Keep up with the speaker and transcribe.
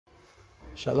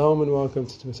Shalom and welcome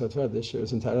to Tumas Torah. This year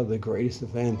is entitled The Greatest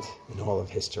Event in All of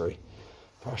History.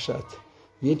 Parshat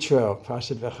Yitro,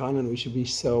 parshat V'chanan. We should be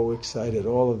so excited.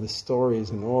 All of the stories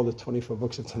and all the 24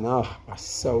 books of Tanakh are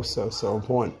so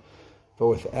important. But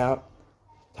without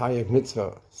Taryag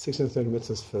Mitzvah, 630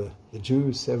 mitzvahs for the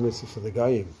Jews, 7 mitzvahs for the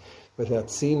Goyim,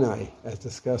 without Sinai, as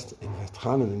discussed in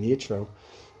V'chanan and Yitro,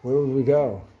 where would we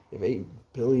go? You have 8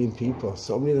 billion people,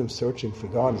 so many of them searching for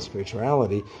God and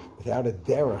spirituality, without a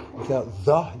derech, without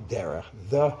the derech,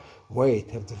 the way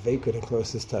to have the vekut and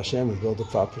closest to Hashem and build a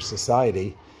proper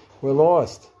society, we're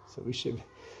lost. So we should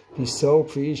be so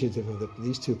appreciative of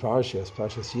these two parshas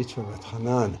Yitro and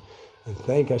Hanan, and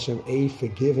thank Hashem, for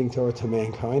giving Torah to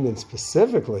mankind, and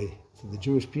specifically to the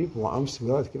Jewish people. I'm so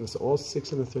glad to give us all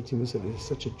 613 mitzvot. It is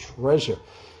such a treasure.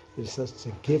 It is such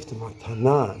a gift of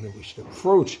matana, and that we should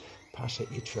approach Parshat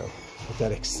Yitro with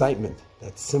that excitement,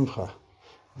 that simcha,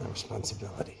 and that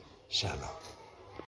responsibility. Shalom.